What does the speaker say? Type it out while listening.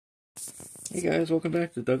Hey guys, welcome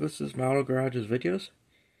back to Douglas's Model Garage's videos.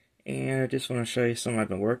 And I just want to show you something I've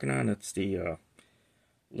been working on. It's the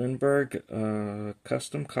Lindberg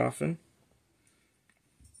custom coffin.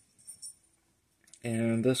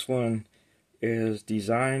 And this one is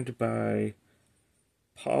designed by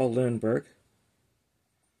Paul Lindberg,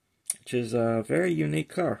 which is a very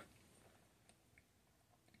unique car.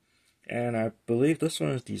 And I believe this one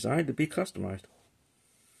is designed to be customized.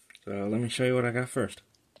 So let me show you what I got first.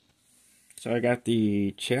 So I got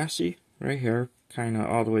the chassis right here, kind of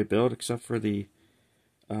all the way built except for the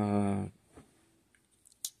headers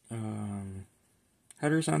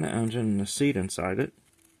on the engine and the seat inside it.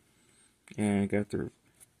 And got a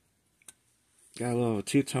little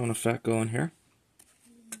two-tone effect going here.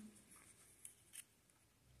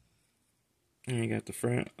 And you got the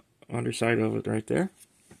front underside of it right there.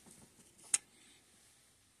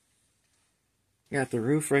 Got the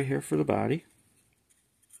roof right here for the body.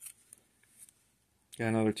 Got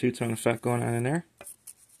another two-tone effect going on in there.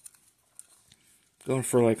 Going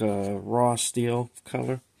for like a raw steel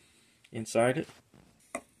color inside it.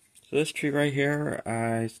 So this tree right here,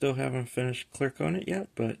 I still haven't finished clear coating it yet,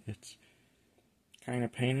 but it's kind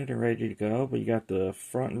of painted and ready to go. But you got the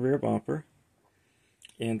front and rear bumper.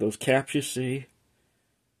 And those caps you see,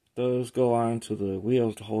 those go on to the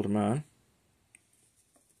wheels to hold them on.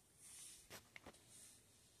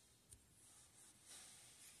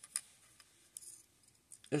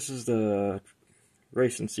 This is the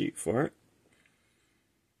racing seat for it.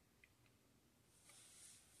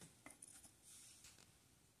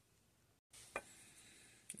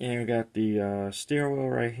 And we got the steering wheel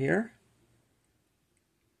right here.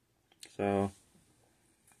 So,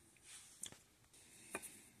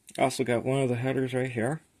 also got one of the headers right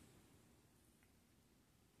here.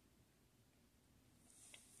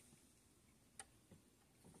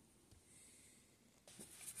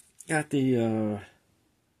 Got the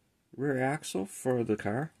rear axle for the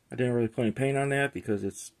car. I didn't really put any paint on that because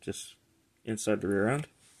it's just inside the rear end.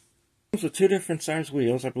 So two different size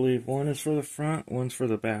wheels. I believe one is for the front, one's for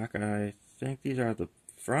the back. I think these are the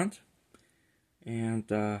front. And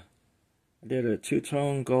I did a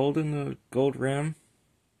two-tone gold in the gold rim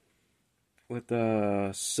with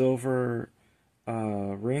a silver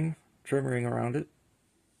trim ring around it.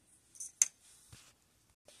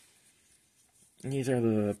 And these are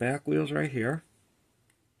the back wheels right here.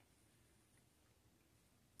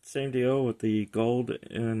 Same deal with the gold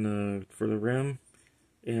and for the rim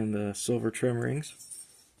and the silver trim rings.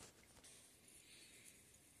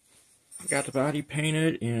 Got the body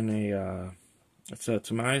painted in it's a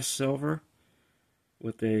Tamiya silver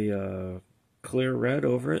with a clear red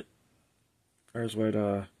over it. There's what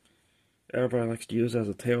everybody likes to use as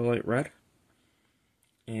a taillight red.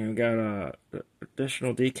 And we got a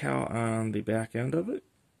additional decal on the back end of it.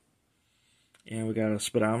 And we got a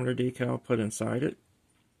speedometer decal put inside it.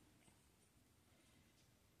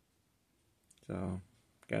 So,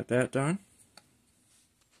 got that done.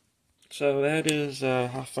 So that is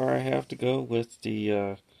how far I have to go with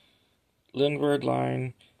the Lindberg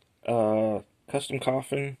line custom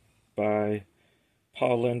coffin by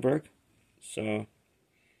Paul Lindberg. So,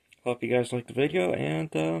 hope you guys liked the video,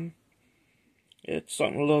 and it's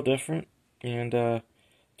something a little different, and it's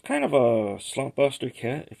kind of a slump buster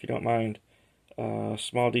kit, if you don't mind a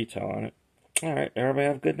small detail on it. Alright, everybody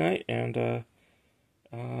have a good night, and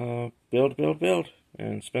build,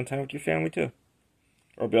 and spend time with your family too.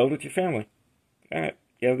 Or build with your family. Alright,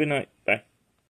 you have a good night. Bye.